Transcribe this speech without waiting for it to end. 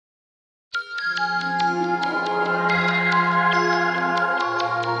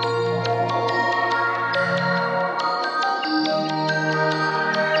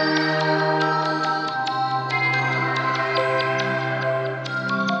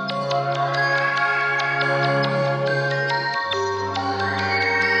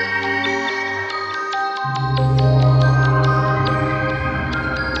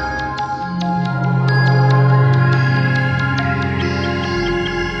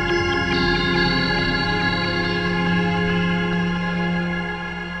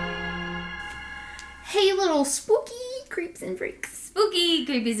Spooky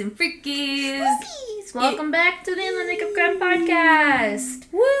creepies and freakies. Spookies. Welcome back to the In the Nick of Crime podcast.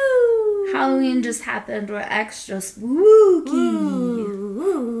 Woo! Halloween just happened. We're extra spooky.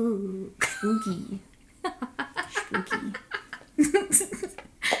 Woo. Spooky.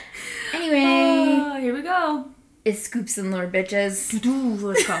 Anyway. Here we go. It's Scoops and Lore, bitches.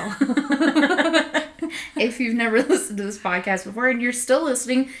 Let's go. If you've never listened to this podcast before and you're still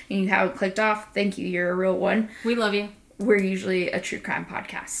listening and you haven't clicked off, thank you. You're a real one. We love you. We're usually a true crime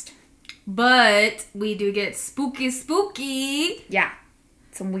podcast. But we do get spooky. Yeah.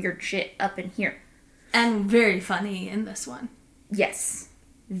 Some weird shit up in here. And very funny in this one. Yes.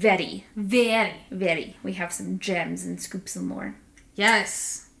 Very. Very. We have some gems and Scoops and Lore.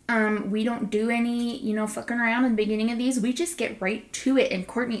 Yes. We don't do any, fucking around in the beginning of these. We just get right to it. And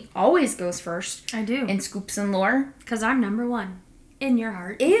Courtney always goes first. I do. In Scoops and Lore. Because I'm number one. In your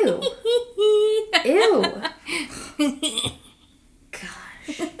heart. Ew. Ew.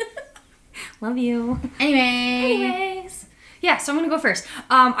 Gosh. Love you. Anyways. Yeah, so I'm going to go first.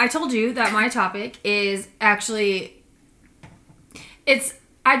 I told you that my topic is actually...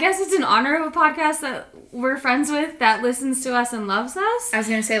 I guess it's in honor of a podcast that we're friends with that listens to us and loves us. I was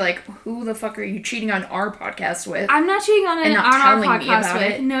going to say, who the fuck are you cheating on our podcast with? I'm not cheating on it on our podcast with.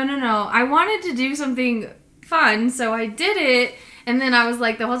 It. No. I wanted to do something fun, so I did it. And then I was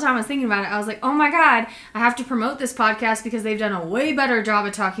like, the whole time I was thinking about it, I was like, oh my God, I have to promote this podcast because they've done a way better job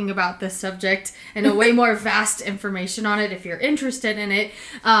of talking about this subject and a way more vast information on it if you're interested in it.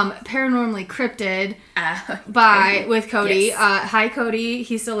 Paranormally Cryptid with Cody. Yes. Hi, Cody.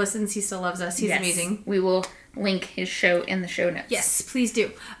 He still listens. He still loves us. He's amazing. We will link his show in the show notes. Yes, please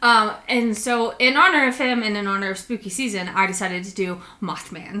do. And so in honor of him and in honor of Spooky Season, I decided to do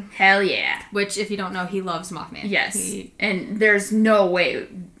Mothman. Hell yeah. Which, if you don't know, he loves Mothman. Yes. And there's no way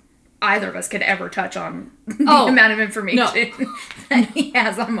either of us could ever touch on the amount of information that he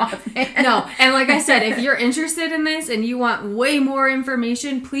has on Mothman. No. And like I said, if you're interested in this and you want way more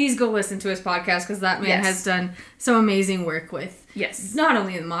information, please go listen to his podcast because that man has done some amazing work with not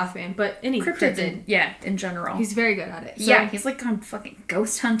only the Mothman, but any cryptid. In general. He's very good at it. So, yeah, he's on fucking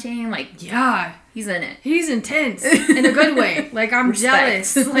ghost hunting. He's in it. He's intense in a good way. I'm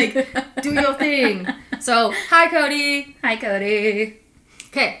jealous. Do your thing. So, hi, Cody. Hi, Cody.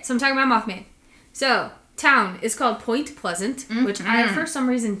 Okay, so I'm talking about Mothman. So, town is called Point Pleasant, which I, for some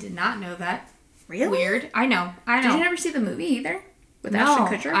reason, did not know that. Really? Weird. I know. Did you never see the movie either? With Ashton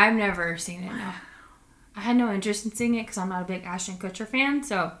Kutcher? I've never seen it, no. I had no interest in seeing it because I'm not a big Ashton Kutcher fan,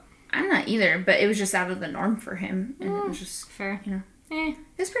 so... I'm not either, but it was just out of the norm for him. And it was just... Fair.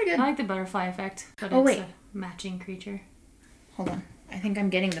 It's pretty good. I like the butterfly effect, but it's a matching creature. Hold on. I think I'm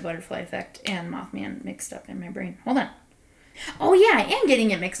getting the butterfly effect and Mothman mixed up in my brain. Hold on. Oh, yeah, I am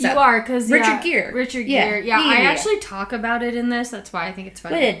getting it mixed up. You are, because... Richard Gere. Richard Gere. Yeah, I actually talk about it in this. That's why I think it's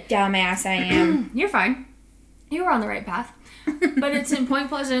funny. What a dumbass I am. You're fine. You were on the right path. But it's in Point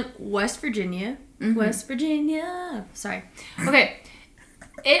Pleasant, West Virginia. West Virginia. Sorry. Okay.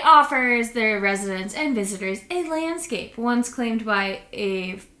 It offers their residents and visitors a landscape once claimed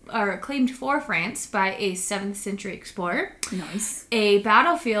for France by a 7th century explorer. Nice. A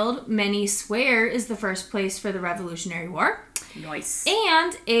battlefield many swear is the first place for the Revolutionary War. Nice.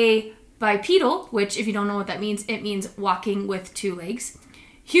 And a bipedal, which if you don't know what that means, it means walking with 2 legs.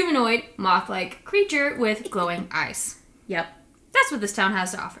 Humanoid, moth-like creature with glowing eyes. Yep. That's what this town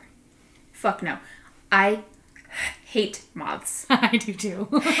has to offer. Fuck no. I hate moths. I do too.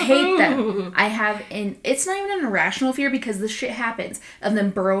 Hate them. It's not even an irrational fear because this shit happens of them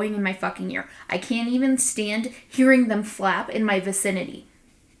burrowing in my fucking ear. I can't even stand hearing them flap in my vicinity.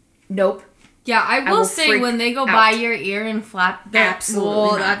 Nope. Yeah, I will say when they go by your ear and flap,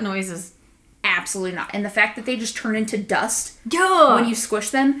 that noise is... Absolutely not. And the fact that they just turn into dust when you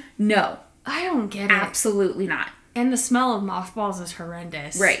squish them, no. I don't get it. Absolutely not. And the smell of mothballs is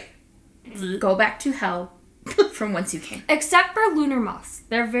horrendous. Right. Go back to hell from whence you came. Except for lunar moths.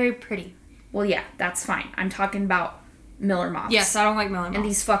 They're very pretty. Well, yeah, that's fine. I'm talking about Miller moths. Yes, I don't like Miller moths. And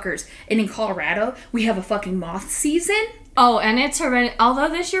these fuckers. And in Colorado, we have a fucking moth season. Oh, and it's horrendous. Although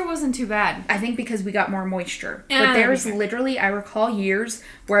this year wasn't too bad. I think because we got more moisture. Yeah, But there's literally, I recall years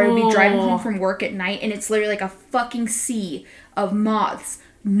where I would be driving home from work at night and it's literally like a fucking sea of moths.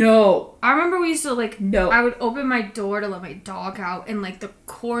 No. I remember we used to, like, No. I would open my door to let my dog out, and, like, the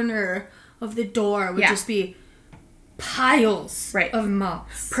corner of the door would just be piles of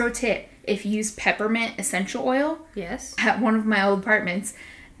moths. Pro tip, if you use peppermint essential oil. Yes. At one of my old apartments,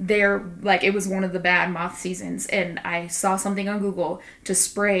 it was one of the bad moth seasons, and I saw something on Google to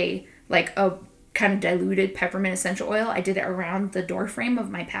spray, like, a kind of diluted peppermint essential oil. I did it around the door frame of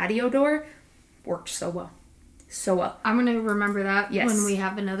my patio door. Worked so well. So well. I'm going to remember that when we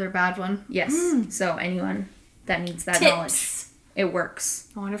have another bad one. Yes. So anyone that needs that knowledge, it works.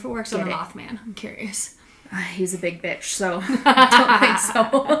 I wonder if it works on the Mothman. I'm curious. He's a big bitch, so I don't think so.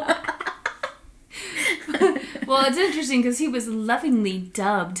 Well, it's interesting because he was lovingly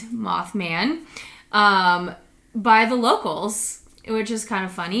dubbed Mothman by the locals, which is kind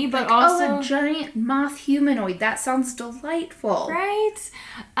of funny, but also... a giant moth humanoid. That sounds delightful. Right?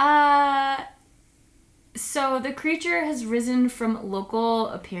 So the creature has risen from local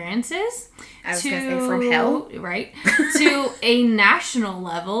appearances I was going to say from hell. Right. To a national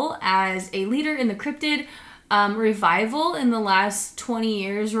level as a leader in the cryptid revival in the last 20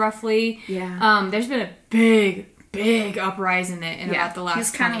 years, roughly. Yeah. There's been a big uprising in about the last 20 years.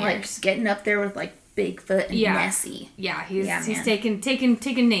 He's kind of like getting up there with like Bigfoot and Nessie. Yeah, he's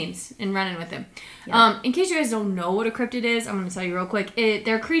taking names and running with them. Yeah. In case you guys don't know what a cryptid is, I'm going to tell you real quick.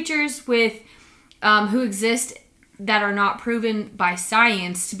 They're creatures with... who exist that are not proven by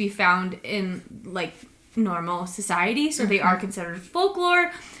science to be found in, like, normal society. So they are considered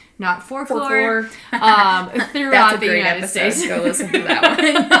folklore, not folklore. Throughout the United States. Go listen to that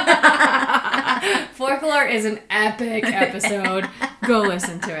one. Folklore is an epic episode. Go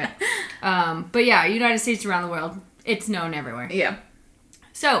listen to it. But yeah, United States around the world. It's known everywhere. Yeah.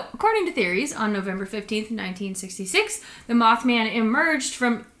 So, according to theories, on November 15th, 1966, the Mothman emerged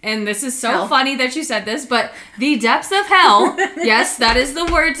from, and this is so funny that you said this, but the depths of hell, yes, that is the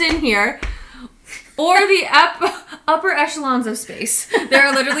words in here, or the upper echelons of space. There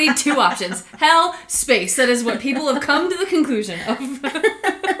are literally two options. Hell, space. That is what people have come to the conclusion of.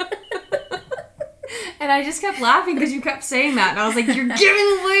 And I just kept laughing because you kept saying that, and I was like, you're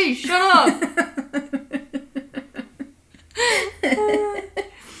giving away, shut up.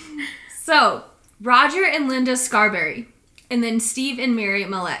 So, Roger and Linda Scarberry, and then Steve and Mary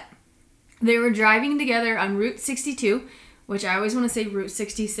Millette. They were driving together on Route 62, which I always want to say Route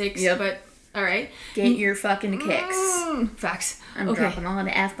 66, but alright. Get your fucking kicks. Facts. I'm dropping all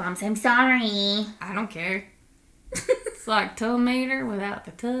the F-bombs. I'm sorry. I don't care. It's like tomato without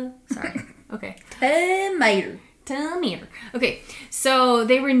the t. Sorry. Okay. Tomato. Okay, so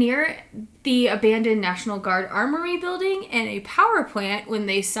they were near the abandoned National Guard Armory building and a power plant when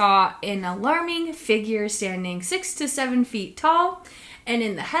they saw an alarming figure standing 6 to 7 feet tall, and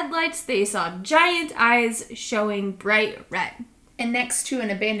in the headlights they saw giant eyes showing bright red. And next to an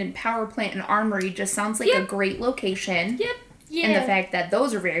abandoned power plant and armory just sounds like a great location. Yep. Yeah. And the fact that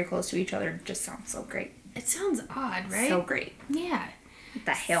those are very close to each other just sounds so great. It sounds odd, right? So great. Yeah. What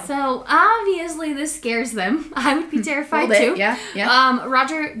the hell? So, obviously, this scares them. I would be terrified, too. Yeah.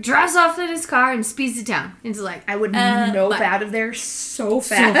 Roger drives off in his car and speeds to town. It's like, I would nope out of there so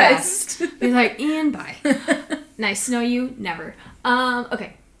fast. Be like, Ian, bye. Nice to know you. Never.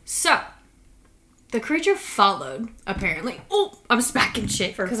 Okay. So, the creature followed, apparently. Oh, I'm smacking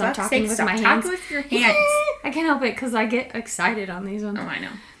shit because I'm talking with my hands. Talk with your hands. I can't help it because I get excited on these ones. Oh, I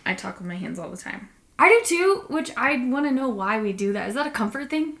know. I talk with my hands all the time. I do too, which I want to know why we do that. Is that a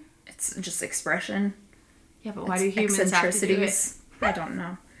comfort thing? It's just expression. Yeah, but why do humans have to do it? I don't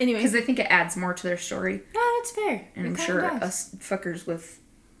know. Anyway. Because I think it adds more to their story. No, that's fair. And I'm sure us fuckers with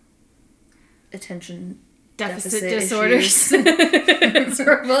attention deficit disorders. So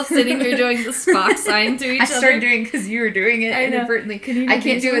we're both sitting here doing the Spock sign to each other. I started doing because you were doing it inadvertently. I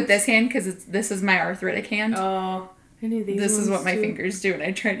can't do it with this hand because this is my arthritic hand. Oh, I knew these. This is what my fingers do when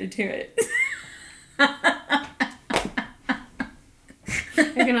I try to do it. I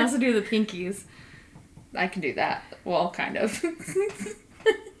can also do the pinkies. I can do that. Well, kind of.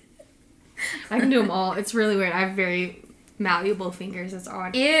 I can do them all. It's really weird. I have very malleable fingers. It's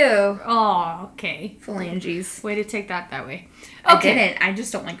odd. Ew. Oh, okay. Phalanges. Way to take that way. Okay. I didn't. I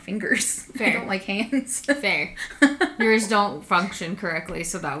just don't like fingers. Fair. I don't like hands. Fair. Yours don't function correctly,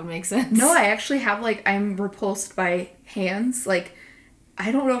 so that would make sense. No, I actually have, I'm repulsed by hands.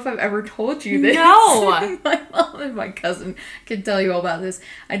 I don't know if I've ever told you this. No! My mom and my cousin can tell you all about this.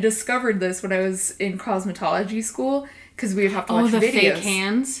 I discovered this when I was in cosmetology school because we would have to watch the videos. fake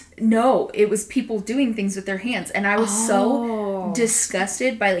hands? No, it was people doing things with their hands. And I was so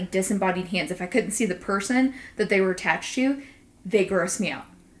disgusted by, like, disembodied hands. If I couldn't see the person that they were attached to, they gross me out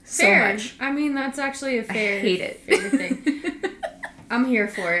so much. I mean, that's actually a fair, I hate it. fair thing. I'm here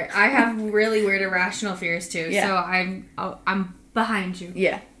for it. I have really weird irrational fears, too. Yeah. So I'm behind you.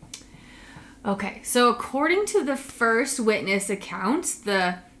 Yeah. Okay, so according to the first witness accounts,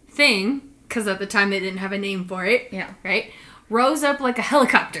 the thing, because at the time they didn't have a name for it, Yeah. right, rose up like a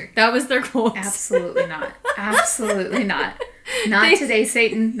helicopter. That was their quote. Absolutely not. Absolutely not. Not today,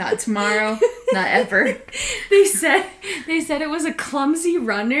 Satan. Not tomorrow. Not ever. They said it was a clumsy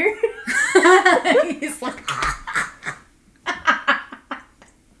runner. He's like...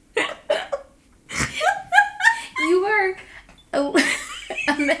 You are a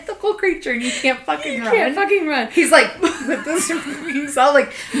mythical creature and you can't fucking run. Can't fucking run. He's like, with this wings all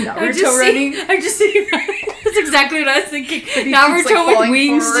like, Naruto running. I just see, that's exactly what I was thinking. Naruto Naruto like, with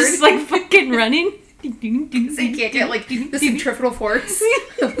wings forward. just like fucking running. So you can't get like the centrifugal force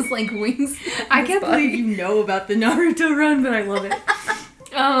of his like wings. I can't believe you know about the Naruto run, but I love it.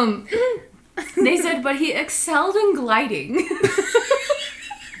 They said, but he excelled in gliding.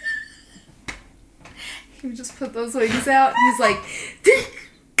 He would just put those wings out. He's like,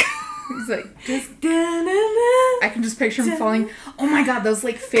 just. I can just picture him falling. Oh my god, those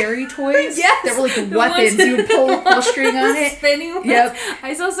like fairy toys. Yes, that were like weapons. You would pull a string on it. Spinning ones. Yep.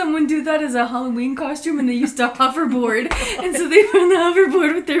 I saw someone do that as a Halloween costume, and they used a hoverboard, and so they put on the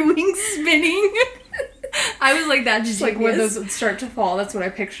hoverboard with their wings spinning. I was like, that just like when those would start to fall. That's what I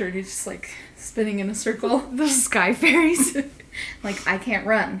pictured. He's just like spinning in a circle. Those sky fairies. Like, I can't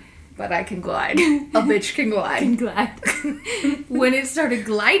run, but I can glide. A bitch can glide. I'm glad. When it started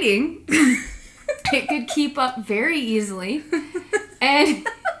gliding, it could keep up very easily and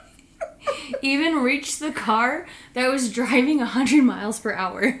even reach the car that was driving 100 miles per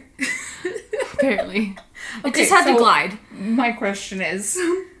hour. Apparently. It just had to glide. My question is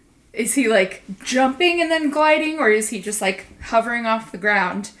he like jumping and then gliding, or is he just like hovering off the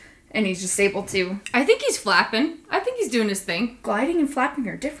ground and he's just able to... I think he's flapping. I think he's doing his thing. Gliding and flapping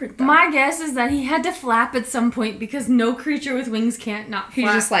are different, though. My guess is that he had to flap at some point because no creature with wings can't not flap.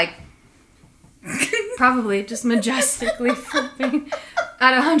 He's just like... Probably just majestically flipping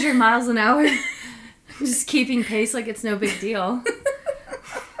at 100 miles an hour. Just keeping pace like it's no big deal.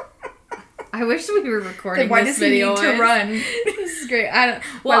 I wish we were recording why this does he video. need to run? This is great. I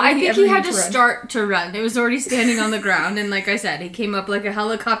think he had to start to run. It was already standing on the ground, and like I said, he came up like a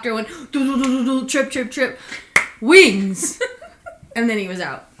helicopter, went trip, wings, and then he was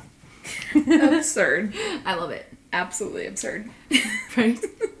out. Absurd. I love it. Absolutely absurd. Right?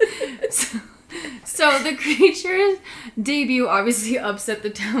 So the creature's debut obviously upset the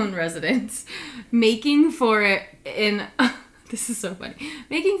town residents, making for it in... This is so funny.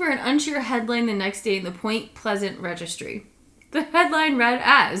 Making for an unsure headline the next day in the Point Pleasant Registry. The headline read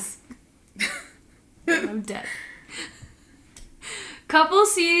as... I'm dead. Couple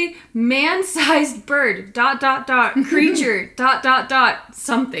see man-sized bird, ... creature, ...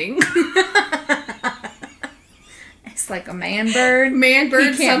 something. It's like a man bird. Man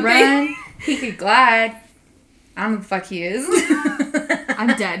bird, he can't something. run. He could glide. I don't know what the fuck he is.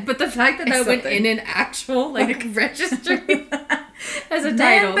 I'm dead. But the fact that that went in an actual, like, registry as a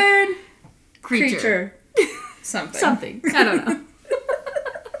title. Man bird. Creature. Something. I don't know.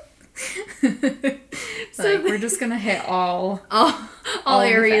 So like, we're just gonna hit all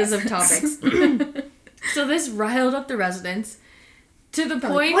areas of topics. So this riled up the residents to the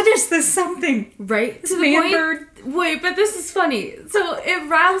point. Like, what is this something? Right? To the point. Bird. Wait, but this is funny. So it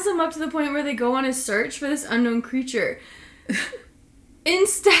riles them up to the point where they go on a search for this unknown creature.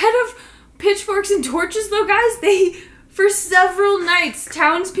 Instead of pitchforks and torches, though, guys, for several nights,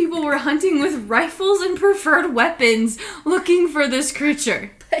 townspeople were hunting with rifles and preferred weapons looking for this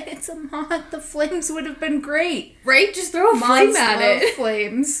creature. But it's a moth. The flames would have been great. Right? Just throw a flame at it.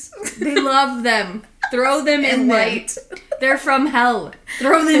 Flames. They love them. Throw them in light. They're from hell.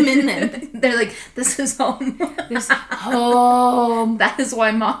 Throw them in them. They're like, this is home. This home. That is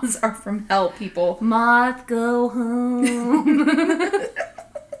why moths are from hell, people. Moth, go home.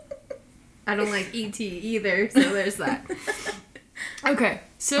 I don't like E.T. either, so there's that. Okay.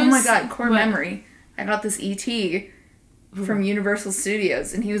 So oh my god, core memory. I got this E.T. from Universal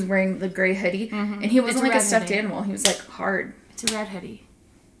Studios, and he was wearing the gray hoodie, and he wasn't like a stuffed animal. He was like hard. It's a red hoodie.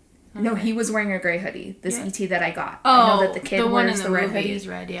 Okay. No, he was wearing a gray hoodie. This ET that I got. Oh, I know that the kid the one wears in the red hoodie. is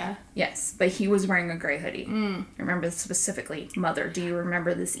red, yeah. Yes, but he was wearing a gray hoodie. I remember specifically. Mother, do you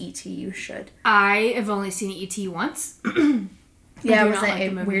remember this ET? You should. I have only seen ET once. Yeah,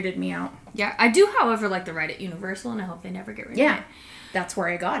 it weirded me out. Yeah, I do, however, like the ride at Universal, and I hope they never get rid of it. That's where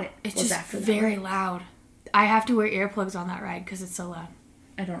I got it. It's just very loud. I have to wear earplugs on that ride because it's so loud.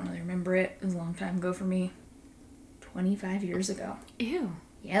 I don't really remember it. It was a long time ago for me. 25 years ago. Ew.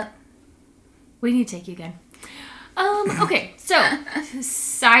 Yep. We need to take you again. Okay, so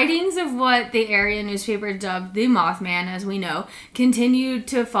sightings of what the area newspaper dubbed the Mothman, as we know, continued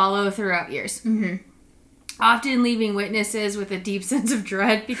to follow throughout years. Mm-hmm. Often leaving witnesses with a deep sense of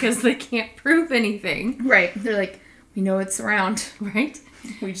dread because they can't prove anything. Right. They're like, we know it's around. Right?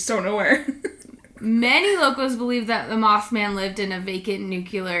 We just don't know where. Many locals believe that the Mothman lived in a vacant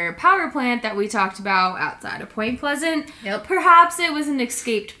nuclear power plant that we talked about outside of Point Pleasant. Yep. Perhaps it was an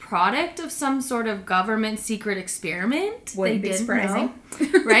escaped product of some sort of government secret experiment. Wouldn't be surprising.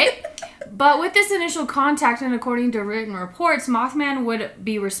 Right? But with this initial contact, and according to written reports, Mothman would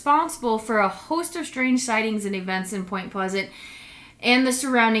be responsible for a host of strange sightings and events in Point Pleasant and the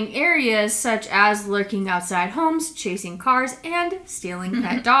surrounding areas, such as lurking outside homes, chasing cars, and stealing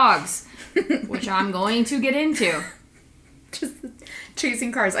pet dogs, which I'm going to get into. Just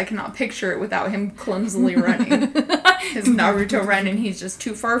chasing cars. I cannot picture it without him clumsily running. His Naruto run, and he's just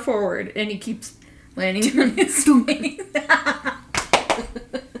too far forward, and he keeps landing on his face.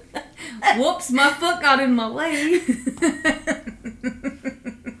 Whoops, my foot got in my way.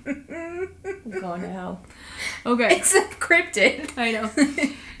 I'm going to hell. Okay. It's a cryptid. I know.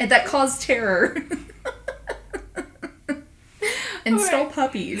 And that caused terror. And Okay. stole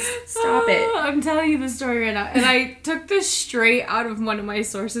puppies. Stop it. I'm telling you the story right now. And I took this straight out of one of my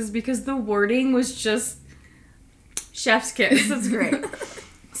sources because the wording was just chef's kiss. That's great.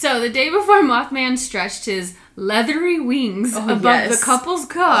 So, the day before Mothman stretched his leathery wings above the couple's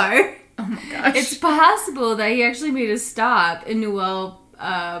car, oh my gosh. it's possible that he actually made a stop in Newell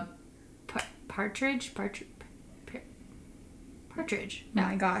Partridge. Oh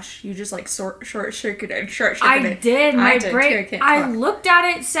my gosh, you just like short-circuited. I did. My brain. I looked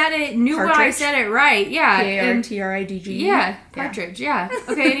at it, said it, knew Partridge? what I said it right. Yeah. Partridge. Yeah, Partridge. Yeah.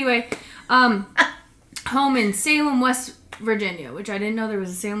 Okay. Anyway, home in Salem, West Virginia, which I didn't know there was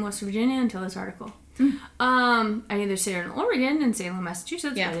a Salem, West Virginia until this article. I knew there's Salem, Oregon, and Salem,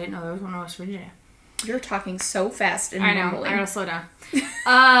 Massachusetts. But I didn't know there was one in West Virginia. You're talking so fast and I know. mumbling. I gotta slow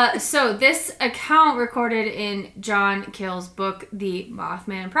down. So this account recorded in John Cale's book, The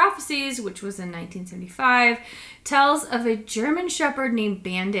Mothman Prophecies, which was in 1975, tells of a German shepherd named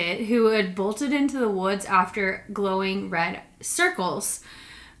Bandit who had bolted into the woods after glowing red circles.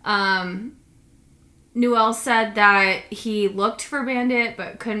 Newell said that he looked for Bandit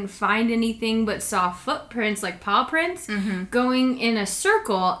but couldn't find anything, but saw footprints, like paw prints, going in a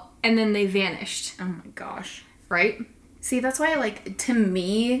circle, and then they vanished. Oh my gosh. Right? See, that's why, like, to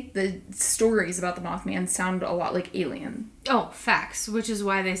me, the stories about the Mothman sound a lot like Alien. Oh, facts, which is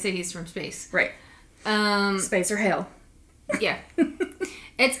why they say he's from space. Right. Space or hell. Yeah.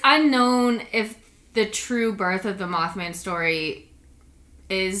 It's unknown if the true birth of the Mothman story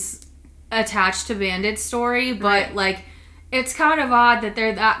is attached to Bandit's story, but, like, it's kind of odd that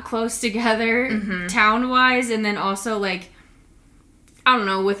they're that close together, town-wise, and then also, like, I don't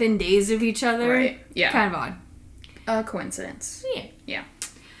know, within days of each other. Right. Yeah. Kind of odd. A coincidence. Yeah. Yeah.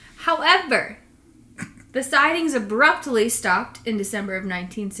 However, the sightings abruptly stopped in December of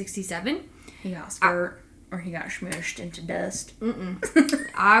 1967. He got skirt, or he got smushed into dust.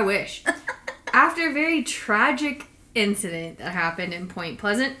 I wish. After a very tragic incident that happened in Point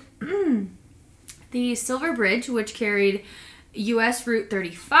Pleasant, the Silver Bridge, which carried U.S. Route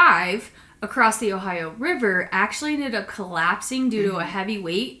 35 across the Ohio River, actually ended up collapsing due to a heavy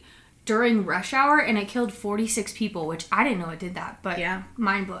weight during rush hour, and it killed 46 people, which I didn't know it did that, but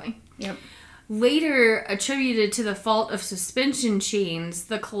mind-blowing. Yep. Later attributed to the fault of suspension chains,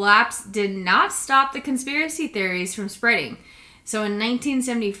 the collapse did not stop the conspiracy theories from spreading. So in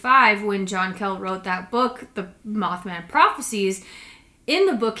 1975, when John Kell wrote that book, The Mothman Prophecies, in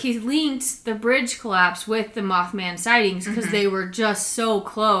the book, he linked the bridge collapse with the Mothman sightings because they were just so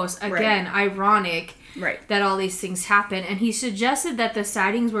close. Again, ironic that all these things happen. And he suggested that the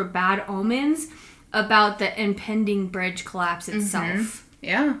sightings were bad omens about the impending bridge collapse itself.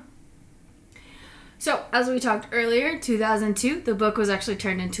 Yeah. So, as we talked earlier, 2002, the book was actually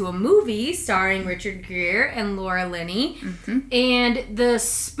turned into a movie starring Richard Gere and Laura Linney. And the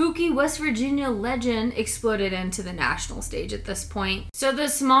spooky West Virginia legend exploded into the national stage at this point. So, the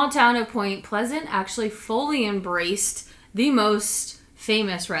small town of Point Pleasant actually fully embraced the most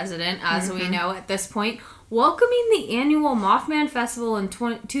famous resident, as we know at this point, welcoming the annual Mothman Festival in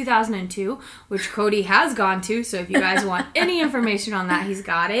 2002, which Cody has gone to. So, if you guys want any information on that, he's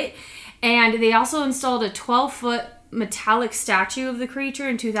got it. And they also installed a 12-foot metallic statue of the creature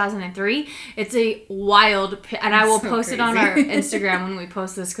in 2003. It's a wild, and I will post it on our Instagram when we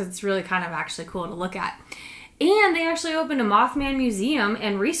post this because it's really kind of actually cool to look at. And they actually opened a Mothman Museum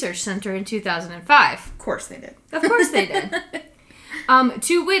and Research Center in 2005. Of course they did. Of course they did.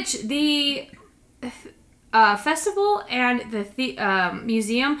 To which the festival and the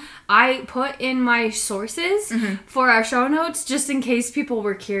museum I put in my sources for our show notes just in case people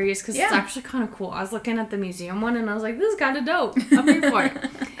were curious because it's actually kind of cool. I was looking at the museum one and I was like, this is kind of dope. I'm here for it.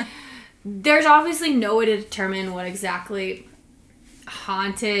 There's obviously no way to determine what exactly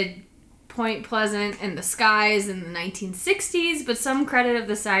haunted Point Pleasant and the skies in the 1960s, but some credit of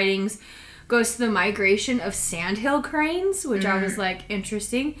the sightings goes to the migration of sandhill cranes, which I was like,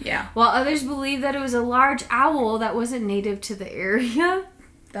 interesting. Yeah. While others believe that it was a large owl that wasn't native to the area.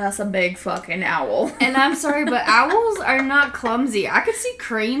 That's a big fucking owl. And I'm sorry, but owls are not clumsy. I could see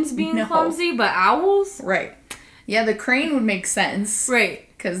cranes being clumsy, but owls? Right. Yeah, the crane would make sense. Right.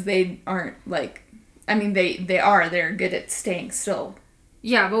 Because they aren't like, I mean, they're good at staying still.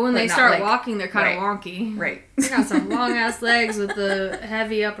 Yeah, but when they start walking, they're kind of wonky. Right. They got some long-ass legs with the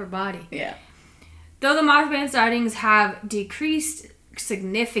heavy upper body. Yeah. Though the Mothman sightings have decreased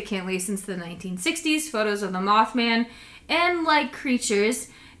significantly since the 1960s, photos of the Mothman and like creatures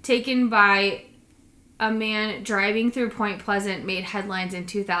taken by a man driving through Point Pleasant made headlines in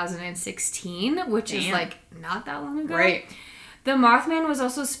 2016, which is like not that long ago. Right. The Mothman was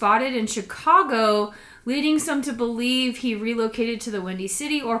also spotted in Chicago, leading some to believe he relocated to the Windy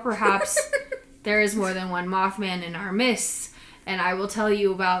City, or perhaps there is more than one Mothman in our midst. And I will tell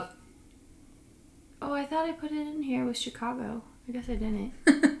you about... Oh, I thought I put it in here with Chicago. I guess I didn't.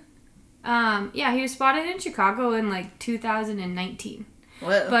 Yeah, he was spotted in Chicago in like 2019.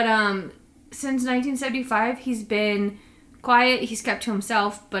 Whoa. But since 1975, he's been quiet. He's kept to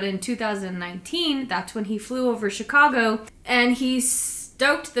himself. But in 2019, that's when he flew over Chicago, and he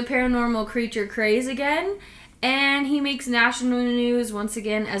stoked the paranormal creature craze again, and he makes national news once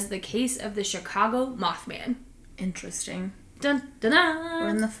again as the case of the Chicago Mothman. Interesting. Dun, dun, dun. Where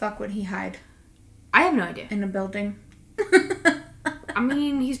in the fuck would he hide? I have no idea. In a building? I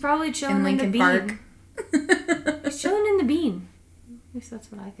mean, he's probably chilling in Lincoln the Park. bean. He's chilling in the bean. At least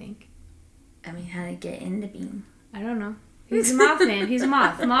that's what I think. I mean, how to get in the bean? I don't know. He's a Mothman. He's a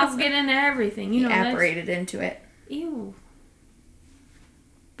moth. Moths get into everything. You know that. He apparated into it. Ew.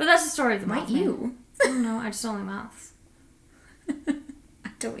 But that's the story of the Mothman. Why you? I don't know. I just don't like moths. I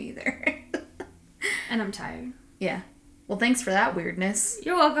don't either. And I'm tired. Yeah. Well, thanks for that weirdness.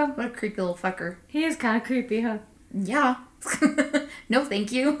 You're welcome. What a creepy little fucker. He is kind of creepy, huh? Yeah. No,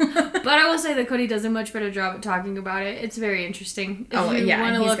 thank you. But I will say that Cody does a much better job at talking about it. It's very interesting. If you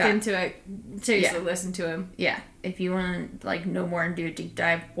want to look into it, seriously, listen to him. Yeah. If you want to like know more and do a deep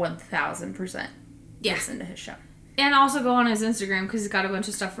dive, 1000%. Yeah. Listen to his show. And also go on his Instagram because he's got a bunch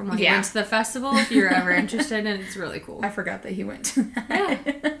of stuff from when he went to the festival. If you're ever interested, and it's really cool. I forgot that he went to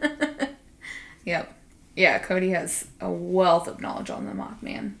that. Yep. Yeah, Cody has a wealth of knowledge on the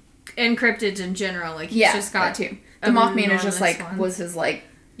Mothman. And cryptids in general. Like, he's just got... that too. The Mothman is just, like, was his, like...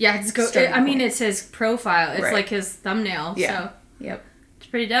 Yeah, it's his profile. It's, like, his thumbnail. Yeah. So, yep. It's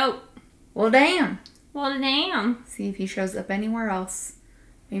pretty dope. Well, damn. See if he shows up anywhere else.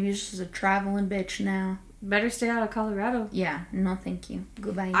 Maybe he's just a traveling bitch now. Better stay out of Colorado. Yeah. No, thank you.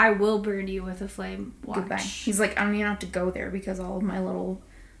 Goodbye. I will burn you with a flame watch. Goodbye. He's like, I don't even have to go there because all of my little...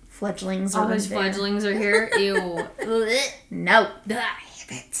 fledglings all his fledglings are here. Ew. No. I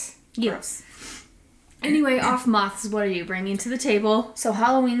hate it. Gross. Anyway, off moths, what are you bringing to the table? So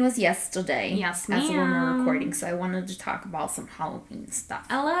Halloween was yesterday. Yes, ma'am. That's when we're recording, so I wanted to talk about some Halloween stuff.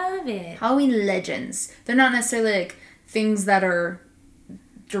 I love it. Halloween legends. They're not necessarily like things that are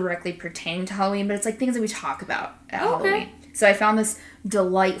directly pertaining to Halloween, but it's like things that we talk about at Halloween. So I found this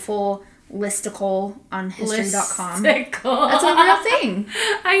delightful listicle on history.com. That's a real thing.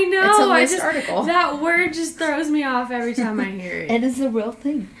 I know. It's a list article. That word just throws me off every time I hear it. It is a real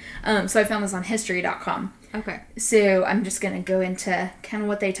thing. So I found this on history.com. Okay. So I'm just going to go into kind of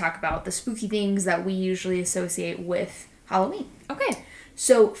what they talk about, the spooky things that we usually associate with Halloween. Okay.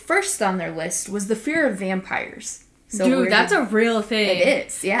 So first on their list was the fear of vampires. So dude, that's a real thing. It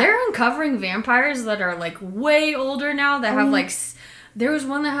is, yeah. They're uncovering vampires that are like way older now that have like... There was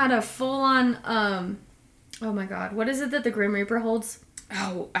one that had a full-on, oh my god, what is it that the Grim Reaper holds?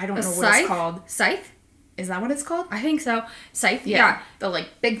 Oh, I don't know what it's called. Scythe? Is that what it's called? I think so. Scythe? Yeah. The,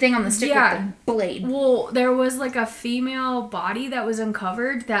 like, big thing on the stick with the blade. Well, there was, like, a female body that was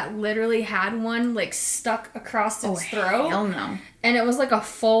uncovered that literally had one, like, stuck across its throat. Hell no. And it was, like, a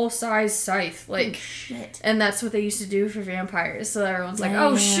full-size scythe. Like, shit. And that's what they used to do for vampires. So everyone's like,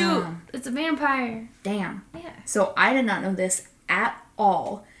 oh, shoot, it's a vampire. Damn. Yeah. So I did not know this at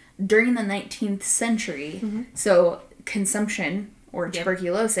all. During the 19th century, so consumption or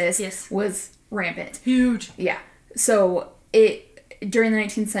tuberculosis was rampant. Huge. Yeah. So during the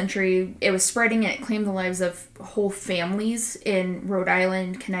 19th century, it was spreading and it claimed the lives of whole families in Rhode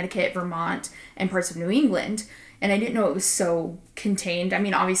Island, Connecticut, Vermont, and parts of New England. And I didn't know it was so contained. I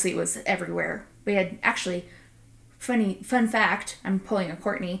mean, obviously it was everywhere. We had actually, fun fact, I'm pulling a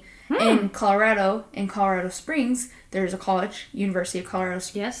Courtney, in Colorado Springs, there's a college, University of Colorado,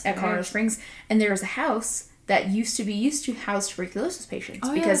 at Colorado Springs, and there was a house that used to house tuberculosis patients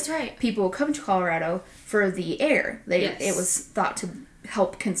because that's right. people would come to Colorado for the air. It was thought to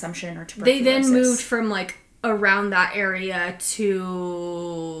help consumption or tuberculosis. They then moved from like around that area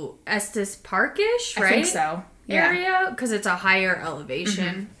to Estes Park-ish, right? I think so. Yeah. Area because it's a higher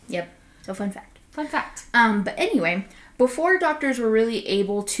elevation. Yep. So fun fact. Fun fact. But anyway, before doctors were really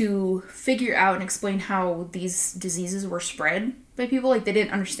able to figure out and explain how these diseases were spread by people, like they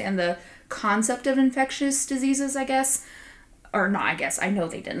didn't understand the concept of infectious diseases, I guess. Or not, I guess. I know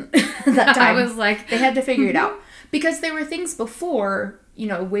they didn't that time. I was like... They had to figure it out. Because there were things before,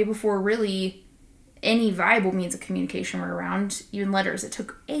 way before really any viable means of communication were around, even letters. It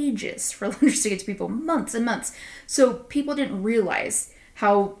took ages for letters to get to people, months and months. So people didn't realize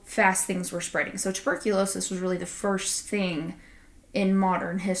how fast things were spreading. So tuberculosis was really the first thing in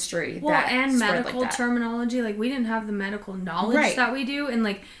modern history and medical terminology. Like, we didn't have the medical knowledge that we do. And,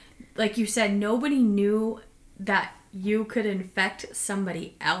 like you said, nobody knew that you could infect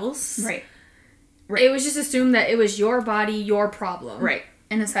somebody else. Right. It was just assumed that it was your body, your problem. Right.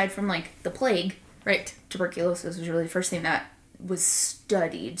 And aside from, like, the plague, right, tuberculosis was really the first thing that was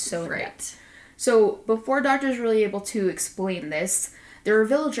studied. So, So, before doctors were really able to explain this, there were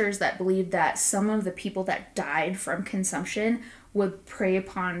villagers that believed that some of the people that died from consumption would prey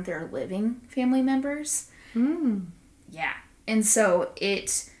upon their living family members. Yeah. And so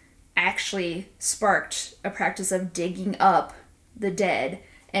it actually sparked a practice of digging up the dead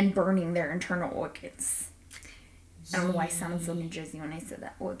and burning their internal organs. I don't know why I sounded so New Jersey when I said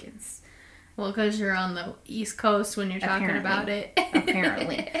that, organs. Well, because you're on the East Coast when you're talking about it.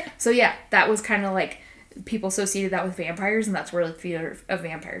 Apparently. So yeah, that was kind of like, people associated that with vampires, and that's where the fear of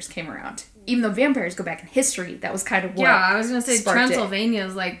vampires came around. Even though vampires go back in history, that was kind of what I was going to say Transylvania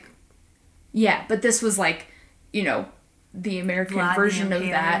is like... Yeah, but this was like, the American version of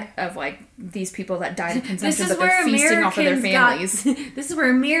that, of like these people that died of consumption, but they're feasting off of their families. This is where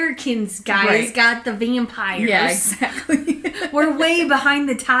Americans, guys, got the vampires. Yeah, exactly. We're way behind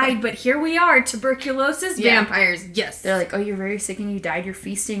the tide, but here we are. Tuberculosis, vampires, yes. They're like, oh, you're very sick and you died. You're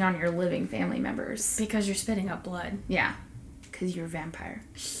feasting on your living family members. Because you're spitting up blood. Yeah, because you're a vampire.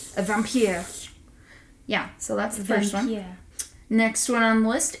 A vampire. Yeah, so that's the first one. Next one on the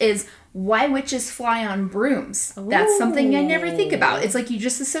list is why witches fly on brooms. Ooh. That's something I never think about. It's like you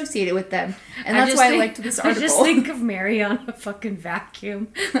just associate it with them. And that's why I liked this article. I just think of Mary on a fucking vacuum.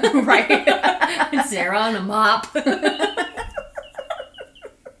 Right. And Sarah on a mop.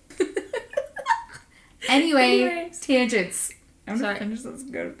 Anyways. Tangents. I'm just let's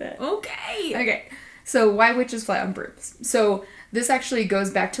go to bed. Okay. So why witches fly on brooms? So this actually goes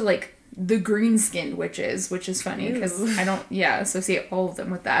back to like the green-skinned witches, which is funny because I don't, associate all of them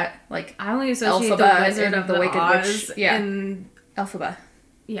with that. Like, I only associate the Wizard of the Wicked Witch. Yeah, and Elphaba.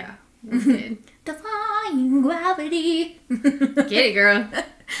 Yeah, defying gravity. Get it,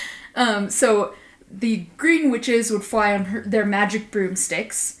 girl. So the green witches would fly on their magic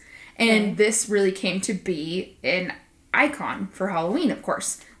broomsticks, and this really came to be an icon for Halloween, of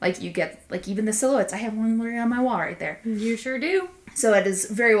course. Like, you get, like, even the silhouettes. I have one literally on my wall right there. You sure do. So it is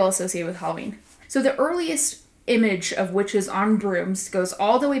very well associated with Halloween. So the earliest image of witches on brooms goes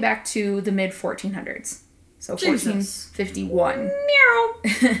all the way back to the mid-1400s. So 1451.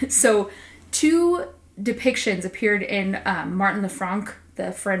 Meow. So 2 depictions appeared in Martin Lefranc,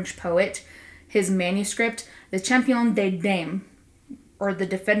 the French poet, his manuscript, the Champion des Dames, or the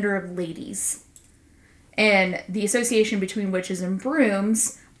Defender of Ladies. And the association between witches and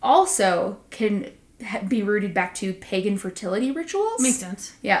brooms also can be rooted back to pagan fertility rituals. Makes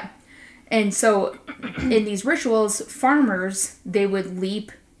sense. Yeah. And so in these rituals, farmers, they would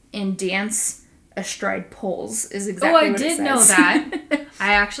leap and dance astride poles is exactly what it says. Oh, I did know that.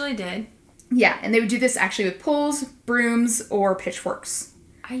 I actually did. Yeah, and they would do this actually with poles, brooms, or pitchforks.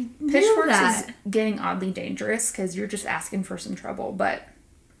 I knew Pitchforks that. is getting oddly dangerous because you're just asking for some trouble, but...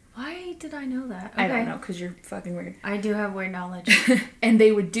 Why did I know that? Okay. I don't know, because you're fucking weird. I do have weird knowledge. And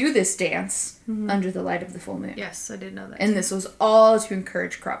they would do this dance under the light of the full moon. Yes, I did know that. And this was all to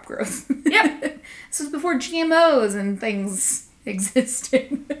encourage crop growth. Yep. This was before GMOs and things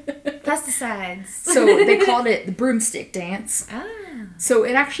existed. Pesticides. So they called it the broomstick dance. Ah. So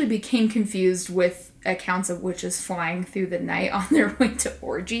it actually became confused with accounts of witches flying through the night on their way to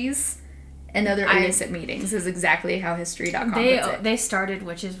orgies and other illicit meetings is exactly how history.com puts it. They started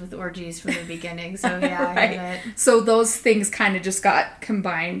witches with orgies from the beginning, so yeah, I Right. get it. So those things kind of just got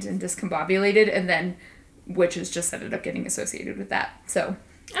combined and discombobulated, and then witches just ended up getting associated with that. So,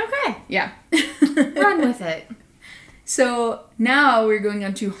 Okay. yeah. Run with it. So now we're going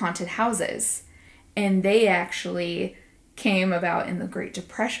on to haunted houses, and they actually came about in the Great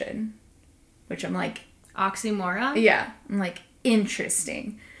Depression, which I'm like... Oxymoron? Yeah. I'm like,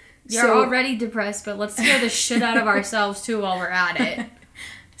 interesting. You're already depressed, but let's scare the shit out of ourselves too while we're at it.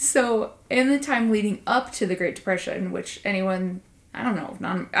 So, in the time leading up to the Great Depression, which anyone, I don't know,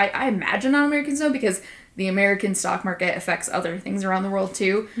 I imagine non-Americans know because the American stock market affects other things around the world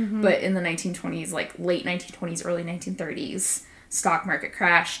too. Mm-hmm. But in the 1920s, like late 1920s, early 1930s, stock market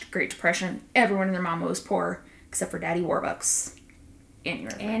crashed, Great Depression, everyone and their mama was poor, except for Daddy Warbucks.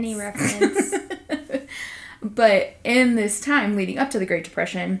 Annie reference. But in this time leading up to the Great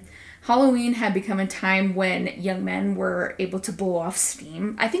Depression, Halloween had become a time when young men were able to blow off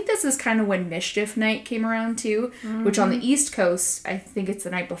steam. I think this is kind of when Mischief Night came around too, which on the East Coast, I think it's the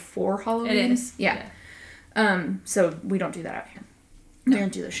night before Halloween. It is. Yeah. So we don't do that out here. We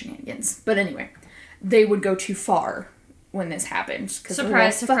don't do the shenanigans. But anyway, they would go too far when this happened.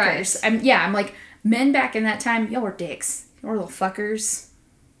 Surprise. I'm like, men back in that time, y'all were dicks. Y'all were little fuckers.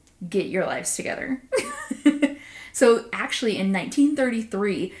 Get your lives together. So actually in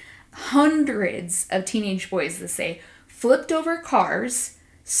 1933, hundreds of teenage boys, they say, flipped over cars,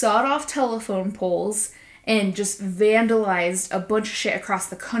 sawed off telephone poles, and just vandalized a bunch of shit across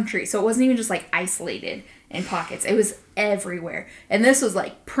the country. So it wasn't even just like isolated in pockets. It was everywhere. And this was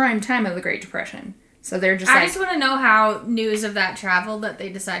like prime time of the Great Depression. So they're just I just want to know how news of that traveled, that they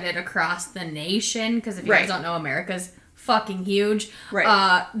decided across the nation, because if you guys don't know, America's fucking huge.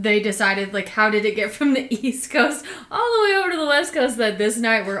 Right. They decided, like, how did it get from the East Coast all the way over to the West Coast that this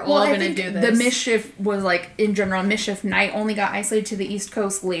night we're all going to do this? The Mischief was, like, in general, Mischief Night only got isolated to the East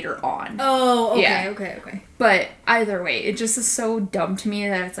Coast later on. Oh, okay, Yeah. okay. But either way, it just is so dumb to me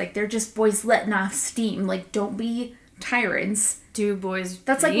that it's like, they're just boys letting off steam. Like, don't be tyrants. Do boys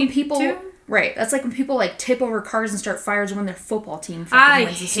That's like when people... too? Right. That's like when people, like, tip over cars and start fires when their football team I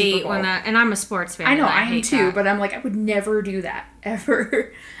wins the Super hate Bowl. when that... And I'm a sports fan. I know, I hate am too, that. but I'm like, I would never do that,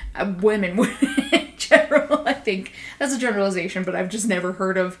 ever. Women would, in general, I think. That's a generalization, but I've just never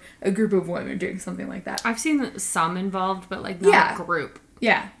heard of a group of women doing something like that. I've seen some involved, but, like, not a group.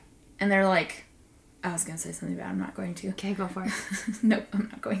 Yeah. And they're like, I was going to say something bad, I'm not going to. Okay, go for it. Nope, I'm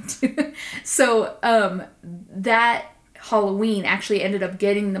not going to. So, that Halloween actually ended up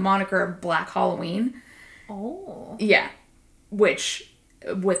getting the moniker of Black Halloween. Oh. Yeah. Which,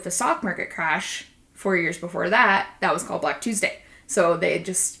 with the stock market crash 4 years before that, that was called Black Tuesday. So they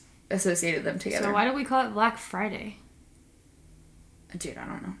just associated them together. So why do we call it Black Friday? Dude, I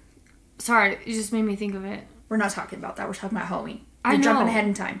don't know. Sorry, you just made me think of it. We're not talking about that. We're talking about Halloween. I You're know. jumping ahead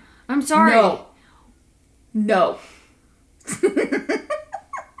in time. I'm sorry. No.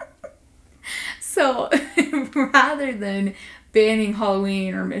 So, rather than banning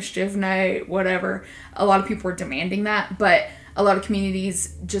Halloween or Mischief Night, whatever, a lot of people were demanding that, but a lot of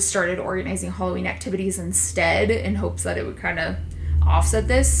communities just started organizing Halloween activities instead in hopes that it would kind of offset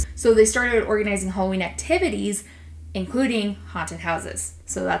this. So they started organizing Halloween activities, including haunted houses.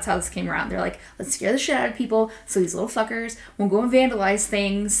 So that's how this came around. They're like, let's scare the shit out of people so these little fuckers won't go and vandalize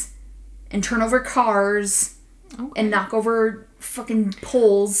things and turn over cars and knock over fucking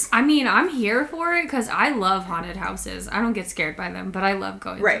poles. I mean, I'm here for it because I love haunted houses. I don't get scared by them, but I love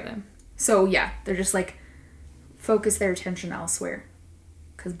going to them. So yeah, they're just like, focus their attention elsewhere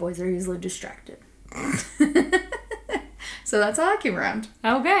because boys are easily distracted. So that's how that came around.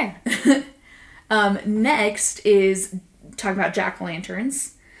 Okay. Next is talking about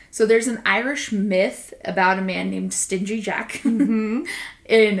jack-o'-lanterns. So there's an Irish myth about a man named Stingy Jack. Mm-hmm.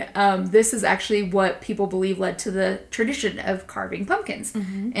 And this is actually what people believe led to the tradition of carving pumpkins.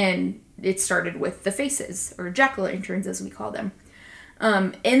 Mm-hmm. And it started with the faces, or jack-o'-lanterns as we call them.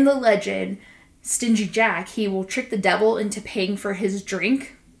 In the legend, Stingy Jack, he will trick the devil into paying for his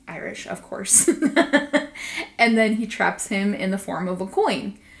drink. Irish, of course. And then he traps him in the form of a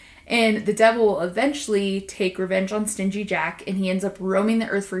coin. And the devil will eventually take revenge on Stingy Jack, and he ends up roaming the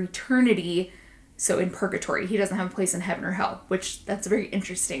earth for eternity. So in purgatory, he doesn't have a place in heaven or hell, which that's very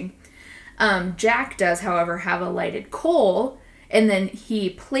interesting. Jack does, however, have a lighted coal, and then he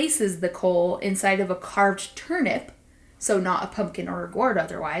places the coal inside of a carved turnip, so not a pumpkin or a gourd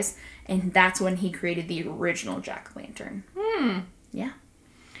otherwise, and that's when he created the original jack-o'-lantern. Yeah.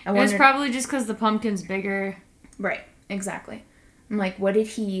 It was probably just because the pumpkin's bigger. Right, exactly. I'm like, what did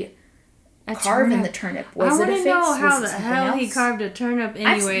he carve in the turnip? Was it a face? I want to know how the hell he carved a turnip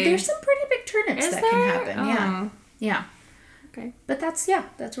anyway. There's some pretty big turnips that can happen. Oh. Yeah. Yeah. Okay. But that's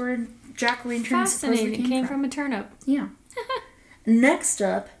where jack-o'-lantern fascinating. It came from a turnip. Yeah. Next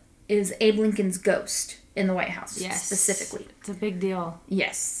up is Abe Lincoln's ghost in the White House. Yes. Specifically. It's a big deal.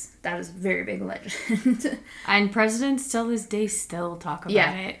 Yes. That is a very big legend. And presidents till this day still talk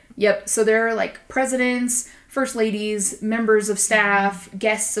about it. Yep. So there are like presidents, first ladies, members of staff,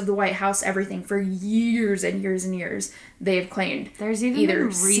 guests of the White House, everything for years and years and years. They have claimed. There's even either been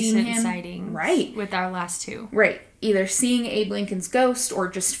recent sightings. Right. With our last two. Right. Either seeing Abe Lincoln's ghost or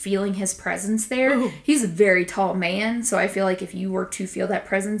just feeling his presence there. Ooh. He's a very tall man, so I feel like if you were to feel that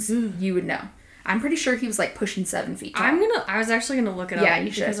presence, you would know. I'm pretty sure he was like pushing 7 feet tall. I was actually gonna look it up. Yeah,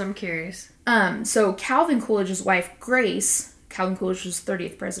 you should. Because I'm curious. So Calvin Coolidge's wife, Grace, Calvin Coolidge was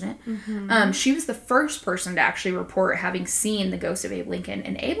 30th president. She was the first person to actually report having seen the ghost of Abe Lincoln.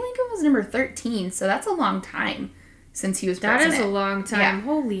 And Abe Lincoln was number 13, so that's a long time since he was president. That is a long time. Yeah.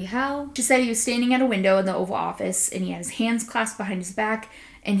 Holy hell. She said he was standing at a window in the Oval Office, and he had his hands clasped behind his back,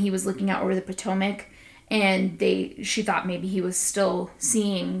 and he was looking out over the Potomac. And she thought maybe he was still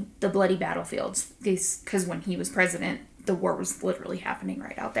seeing the bloody battlefields. Because when he was president, the war was literally happening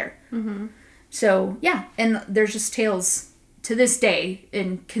right out there. So, yeah. And there's just tales to this day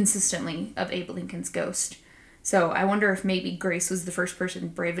and consistently of Abe Lincoln's ghost. So I wonder if maybe Grace was the first person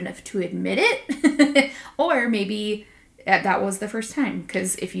brave enough to admit it. Or maybe that was the first time.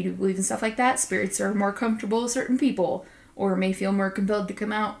 Because if you do believe in stuff like that, spirits are more comfortable with certain people. Or may feel more compelled to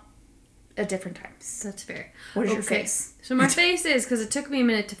come out at different times. That's fair. What is your face? So my face is, because it took me a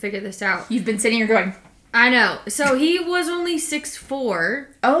minute to figure this out. You've been sitting here going. I know. So he was only 6'4".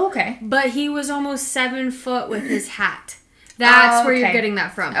 Oh, okay. But he was almost 7 foot with his hat. That's where you're getting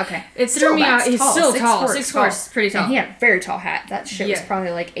that from. Okay. It threw me out. He's still tall. 6'4" is pretty tall. And he had a very tall hat. That shit was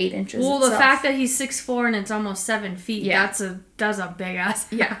probably like 8 inches Well, itself. the fact that he's 6'4" and it's almost 7 feet, that's a big ass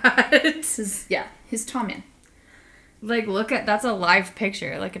hat. His tall man. Like, that's a live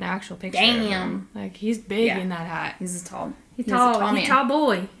picture, like an actual picture. Damn. Like, he's big in that hat. He's a tall man. He's a tall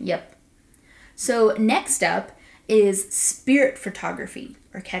boy. Yep. So, next up is spirit photography,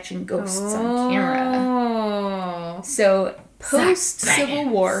 or catching ghosts on camera. So, post-Civil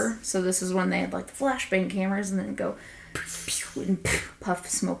War, so this is when they had, like, the flashbang cameras, and then it'd go and puff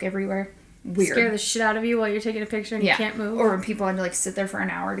smoke everywhere. Weird. Scare the shit out of you while you're taking a picture and you can't move. Or when people had to, like, sit there for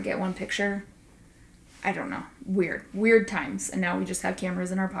an hour to get one picture. I don't know. Weird times. And now we just have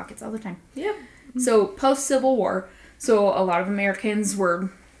cameras in our pockets all the time. Yep. So, post-Civil War, so a lot of Americans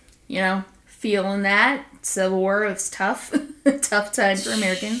were, feeling that. Civil War was tough. Tough time for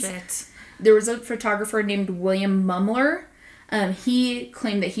Americans. Shit. There was a photographer named William Mumler. He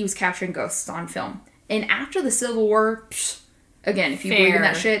claimed that he was capturing ghosts on film. And after the Civil War, again, if you believe in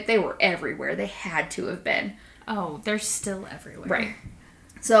that shit, they were everywhere. They had to have been. Oh, they're still everywhere. Right.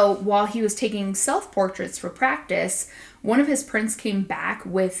 So, while he was taking self-portraits for practice, one of his prints came back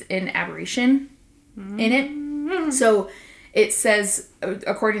with an aberration in it. So, it says,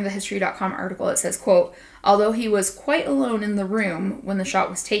 according to the History.com article, it says, quote, although he was quite alone in the room when the shot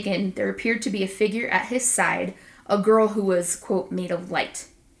was taken, there appeared to be a figure at his side, a girl who was, quote, made of light.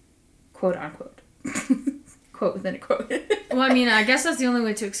 Quote, unquote. Quote within a quote. Well, I mean, I guess that's the only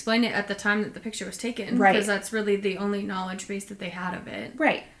way to explain it at the time that the picture was taken. Right. Because that's really the only knowledge base that they had of it.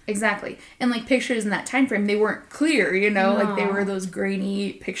 Right. Exactly. And, like, pictures in that time frame, they weren't clear, No. Like, they were those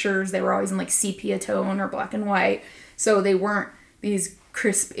grainy pictures. They were always in, like, sepia tone or black and white. So they weren't these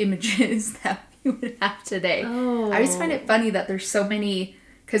crisp images that we would have today. Oh. I always find it funny that there's so many...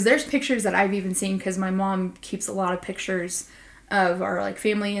 Because there's pictures that I've even seen, because my mom keeps a lot of pictures of our, like,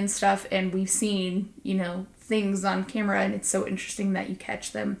 family and stuff. And we've seen, things on camera, and it's so interesting that you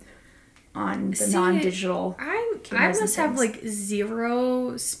catch them on the non-digital I must have like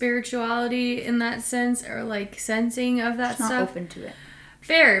zero spirituality in that sense, or like sensing of that stuff. Not open to it.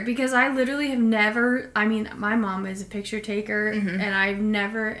 Fair, because I literally have never, my mom is a picture taker, and I've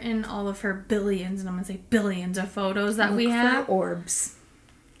never, in all of her billions, and I'm going to say billions of photos that we have. For orbs.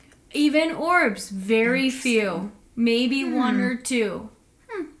 Even orbs, very few. Maybe one or two.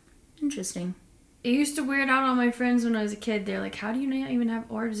 Interesting. It used to weird out all my friends when I was a kid. They're like, how do you not even have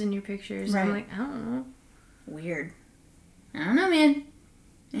orbs in your pictures? Right. I'm like, I don't know. Weird. I don't know, man.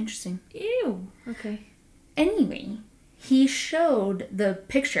 Interesting. Ew. Okay. Anyway, he showed the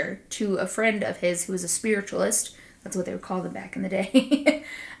picture to a friend of his who was a spiritualist. That's what they would call them back in the day.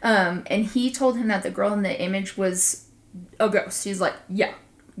 And he told him that the girl in the image was a ghost. He's like, yeah,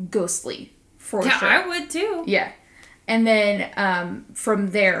 ghostly. For sure. I would too. Yeah. And then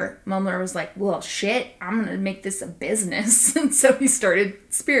from there, Mumler was like, well, shit, I'm going to make this a business. And so he started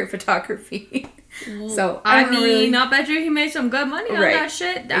spirit photography. So I mean, I bet you he made some good money on that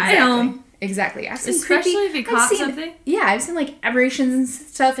shit. Damn. Exactly. I've seen especially if he caught something. Yeah, I've seen like aberrations and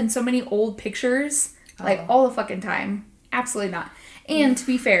stuff in so many old pictures. Like all the fucking time. Absolutely not. And to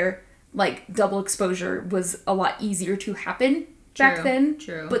be fair, like double exposure was a lot easier to happen back then.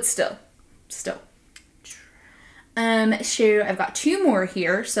 True. But still. So I've got two more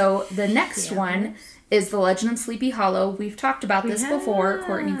here. So the next one is The Legend of Sleepy Hollow. We've talked about this before.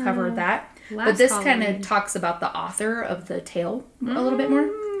 Courtney covered that. But this kind of talks about the author of the tale a little bit more.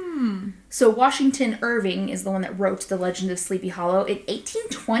 So Washington Irving is the one that wrote The Legend of Sleepy Hollow in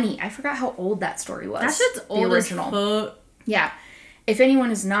 1820. I forgot how old that story was. That shit's old as fuck. Yeah. If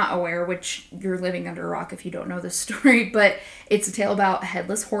anyone is not aware, which you're living under a rock if you don't know this story, but it's a tale about a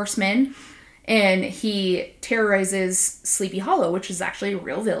headless horseman, and he terrorizes Sleepy Hollow, which is actually a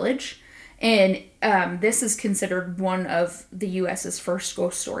real village. And this is considered one of the U.S.'s first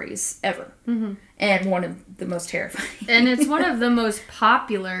ghost stories ever. Mm-hmm. And one of the most terrifying. And it's one of the most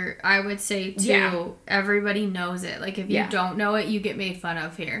popular, I would say, too. Yeah. Everybody knows it. Like, if you don't know it, you get made fun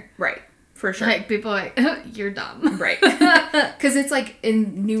of here. Right. For sure. Like, people are like, you're dumb. Right. Because it's like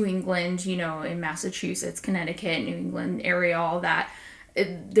in New England, you know, in Massachusetts, Connecticut, New England area, all that.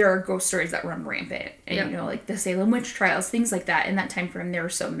 There are ghost stories that run rampant. And, you know, like the Salem witch trials, things like that. In that time frame, there were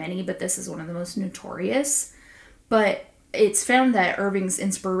so many, but this is one of the most notorious. But it's found that Irving's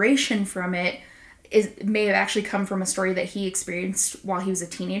inspiration from it may have actually come from a story that he experienced while he was a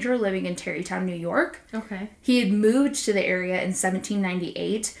teenager living in Tarrytown, New York. Okay. He had moved to the area in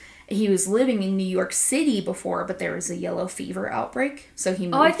 1798. He was living in New York City before, but there was a yellow fever outbreak. So he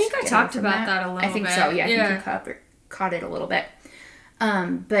moved. Oh, I think I talked about that a little bit. I think so, yeah. I think you caught it a little bit.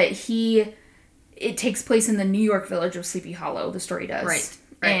 But it takes place in the New York village of Sleepy Hollow, the story does. Right.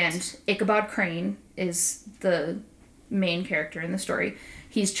 And Ichabod Crane is the main character in the story.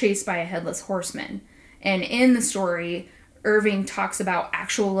 He's chased by a headless horseman. And in the story, Irving talks about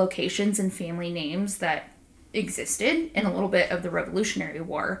actual locations and family names that existed in a little bit of the Revolutionary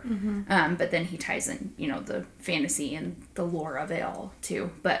War. Mm-hmm. But then he ties in, you know, the fantasy and the lore of it all,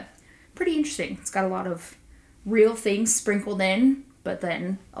 too. But pretty interesting. It's got a lot of real things sprinkled in, but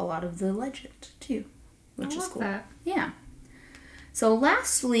then a lot of the legend, too, which is cool. That. Yeah. So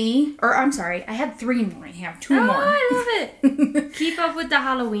lastly, I had three more. I have two more. I love it. Keep up with the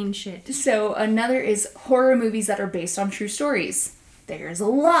Halloween shit. So another is horror movies that are based on true stories. There's a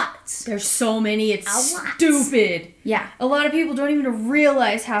lot. There's so many. It's stupid. Yeah. A lot of people don't even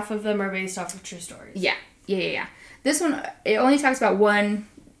realize half of them are based off of true stories. Yeah. This one, it only talks about one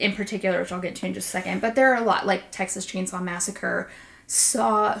in particular, which I'll get to in just a second. But there are a lot, like Texas Chainsaw Massacre,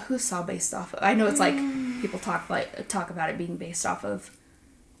 Saw. Who's Saw based off of? I know it's like people talk about it being based off of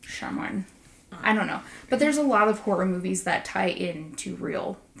someone. I don't know. But there's a lot of horror movies that tie into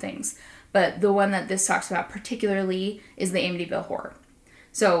real things. But the one that this talks about particularly is the Amityville Horror.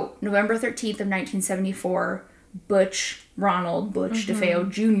 So, November 13th of 1974, Butch DeFeo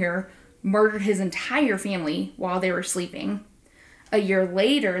Jr. murdered his entire family while they were sleeping. A year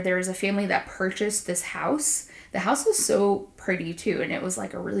later, there was a family that purchased this house. The house was so pretty, too, and it was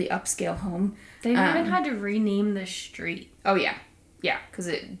like a really upscale home. They even had to rename the street. Oh, yeah. Yeah, because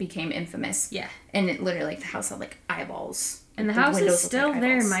it became infamous. Yeah. And it literally, like, the house had, like, eyeballs. And the house is still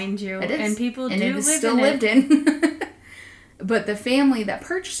there, mind you. It is. And people do live in it. And it is still lived in. But the family that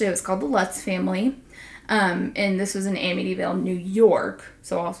purchased it was called the Lutz family. And this was in Amityville, New York.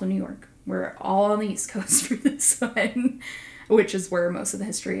 So also New York. We're all on the East Coast for this one. Which is where most of the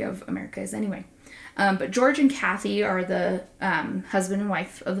history of America is anyway. But George and Kathy are the husband and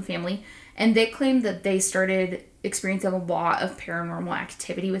wife of the family. And they claim that they started experiencing a lot of paranormal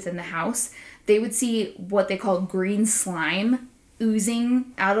activity within the house. They would see what they call green slime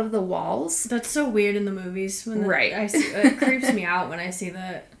oozing out of the walls. That's so weird in the movies. Right. It creeps me out when I see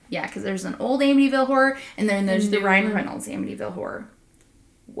that. Yeah, because there's an old Amityville Horror, and then there's the Ryan Reynolds Amityville Horror.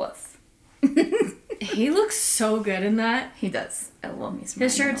 Woof. He looks so good in that. He does. I love me some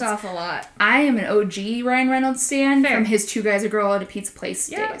His Ryan shirt's Reynolds. off a lot. I am an OG Ryan Reynolds stan from his Two Guys, a Girl at a Pizza Place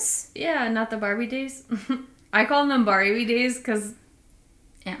days. Yeah, not the Barbie days. I call them Barbie days because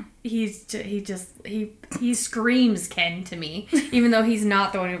Yeah. He screams Ken to me, even though he's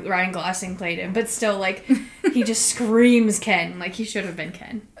not the one who Ryan Gosling played him, but still, like, he just screams Ken, like he should have been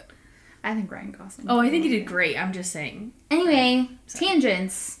Ken. I think Ryan Gosling. Oh, I think he did great. I'm just saying. Anyway,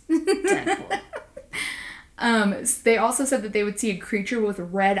 tangents. Deadpool. They also said that they would see a creature with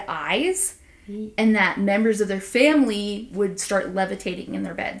red eyes, and that members of their family would start levitating in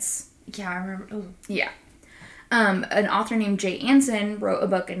their beds. Yeah, I remember. Oh. Yeah. An author named Jay Anson wrote a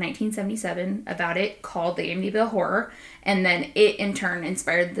book in 1977 about it called The Amityville Horror, and then it in turn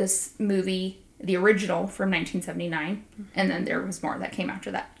inspired this movie, the original from 1979, and then there was more that came after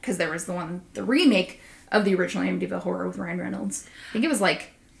that, because there was the remake of the original Amityville Horror with Ryan Reynolds. I think it was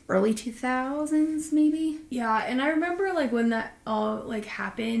like early 2000s, maybe? Yeah, and I remember, like, when that all, like,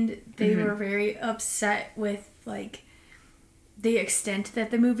 happened, they were very upset with, like, the extent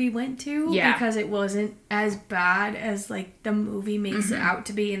that the movie went to. Yeah. Because it wasn't as bad as, like, the movie makes it out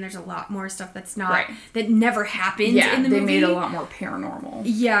to be, and there's a lot more stuff that's not, that never happened in the movie. Yeah, they made a lot more paranormal.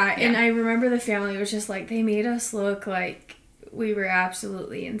 Yeah, and I remember the family was just like, they made us look like we were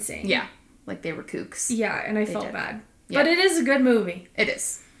absolutely insane. Yeah, like they were kooks. Yeah, and I felt bad. Yeah. But it is a good movie. It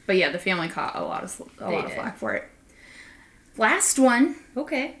is. But yeah, the family caught a lot of flack for it. Last one.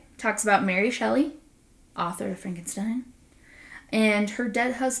 Okay. Talks about Mary Shelley, author of Frankenstein, and her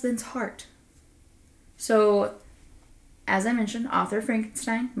dead husband's heart. So, as I mentioned, author of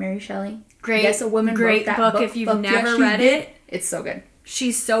Frankenstein, Mary Shelley. Great. Yes, a woman great wrote that book if you've never read it. It's so good.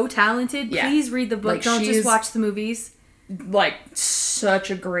 She's so talented. Yeah. Please read the book. Like, don't just watch the movies. Like,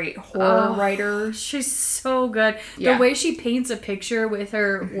 such a great horror writer. She's so good. Yeah. The way she paints a picture with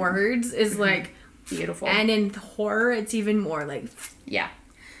her words is, like, beautiful. And in horror, it's even more, like... Yeah.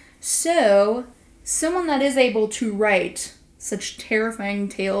 So, someone that is able to write such terrifying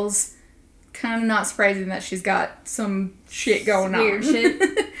tales, kind of not surprising that she's got some shit going on. Weird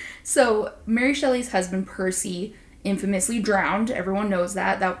shit. So, Mary Shelley's husband, Percy, infamously drowned. Everyone knows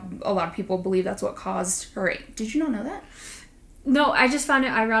that. That a lot of people believe that's what caused her... Did you not know that? No, I just found it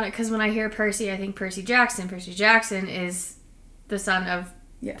ironic because when I hear Percy, I think Percy Jackson. Percy Jackson is the son of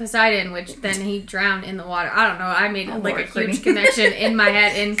Poseidon, which then he drowned in the water. I don't know. I made a huge connection in my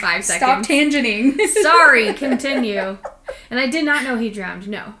head in 5 seconds. Stop tangenting. Sorry, continue. And I did not know he drowned,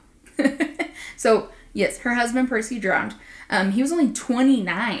 no. So, yes, her husband Percy drowned. He was only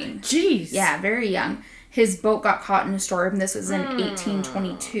 29. Jeez. Yeah, very young. His boat got caught in a storm. This was in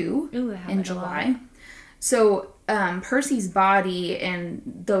 1822 in July. So, Percy's body and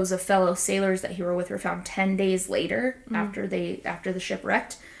those of fellow sailors that he were with were found 10 days later after the ship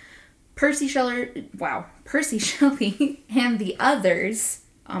wrecked. Percy Shelley and the others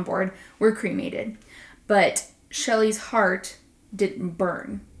on board were cremated. But Shelley's heart didn't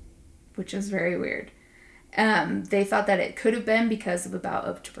burn, which is very weird. They thought that it could have been because of a bout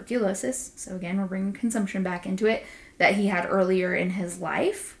of tuberculosis. So again, we're bringing consumption back into it, that he had earlier in his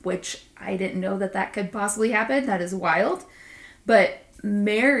life, which I didn't know that could possibly happen. That is wild. But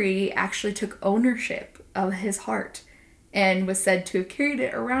Mary actually took ownership of his heart and was said to have carried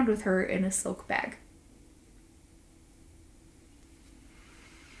it around with her in a silk bag.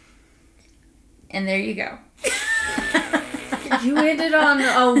 And there you go. You ended on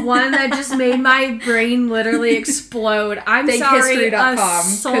a one that just made my brain literally explode. I'm Thank sorry. History.com,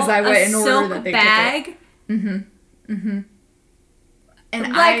 because I went in order that they bag? took it. Mm-hmm. Mm-hmm.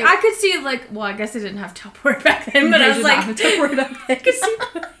 And like, I could see, like, well, I guess they didn't have Tupperware back then, but I was like, Tupperware back then.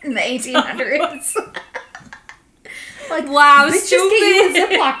 In the 1800s. Like, wow, bitch, stupid. Just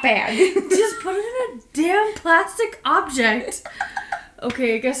get you a Ziploc bag. Just put it in a damn plastic object.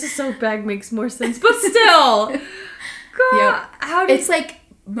 Okay, I guess a soap bag makes more sense, but still. God, how do It's like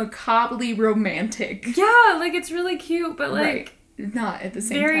macabrely romantic. Yeah, like it's really cute, but like not at the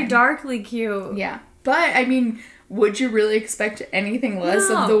same time. Very darkly cute. Yeah. But I mean, would you really expect anything less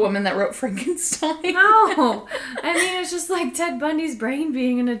of the woman that wrote Frankenstein? No. I mean, it's just like Ted Bundy's brain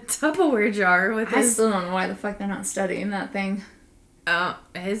being in a Tupperware jar with I still don't know why the fuck they're not studying that thing.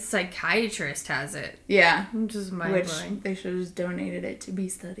 His psychiatrist has it. Yeah. Which is mind-blowing. Which they should have just donated it to be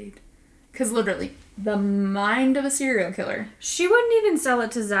studied. Because literally, the mind of a serial killer. She wouldn't even sell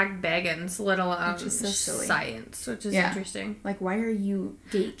it to Zach Bagans, let alone which is so silly. Science, which is interesting. Like, why are you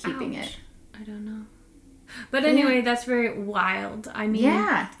gatekeeping it? I don't know. But anyway, that's very wild. I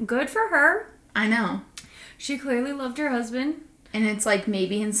mean, good for her. I know. She clearly loved her husband. And it's like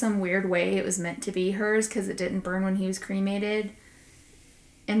maybe in some weird way it was meant to be hers because it didn't burn when he was cremated.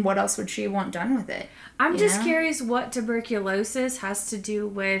 And what else would she want done with it? I'm just curious what tuberculosis has to do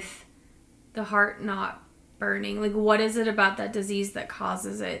with the heart not burning. Like, what is it about that disease that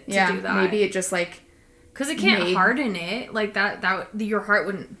causes it to do that? Maybe it just, like, Because it can't harden it. Like, your heart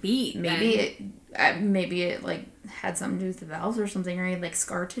wouldn't beat. Maybe it, like, had something to do with the valves or something, or like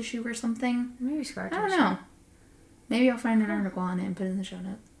scar tissue or something. Maybe scar tissue. I don't know. Maybe I'll find an article on it and put it in the show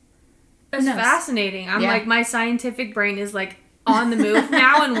notes. It's fascinating. I'm like, my scientific brain is like on the move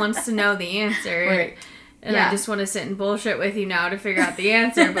now and wants to know the answer. Right. And I just want to sit and bullshit with you now to figure out the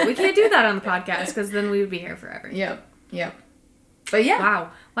answer. But we can't do that on the podcast because then we would be here forever. Yep. But yeah.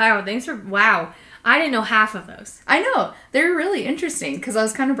 Wow. Thanks for... Wow. I didn't know half of those. I know. They're really interesting because I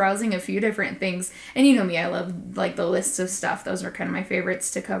was kind of browsing a few different things. And you know me, I love like the lists of stuff. Those are kind of my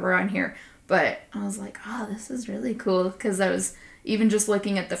favorites to cover on here. But I was like, oh, this is really cool because I was even just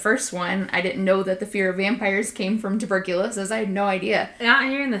looking at the first one. I didn't know that the fear of vampires came from tuberculosis. I had no idea. Not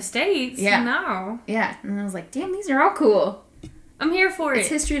here in the States. Yeah. No. Yeah. And I was like, damn, these are all cool. I'm here for it. It's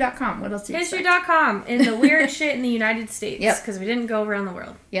history.com. What else do you expect? History.com. And the weird shit in the United States. Yep. Because we didn't go around the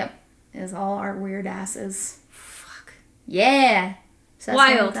world. Yep. Is all our weird asses. Fuck. Yeah. So that's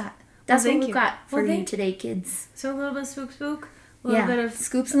wild. What we got. That's what we got for you you today, kids. So a little bit of spook. A little bit of...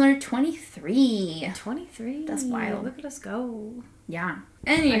 Scoops Alert 23. 23. That's wild. Look at us go. Yeah.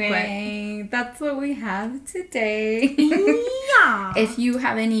 Anyway, that's what we have today. Yeah. If you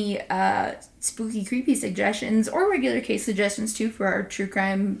have any spooky, creepy suggestions or regular case suggestions too for our true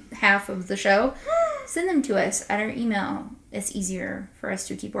crime half of the show, send them to us at our email. It's easier for us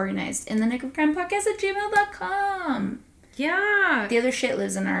to keep organized. In the nick of crime podcast at gmail.com. Yeah. The other shit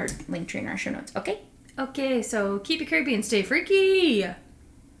lives in our link tree in our show notes. Okay? Okay, so keep it creepy and stay freaky.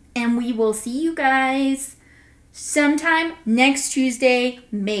 And we will see you guys sometime next Tuesday,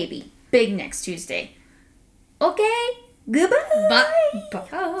 maybe. Big next Tuesday. Okay? Goodbye. Bye.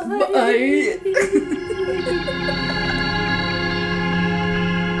 Bye.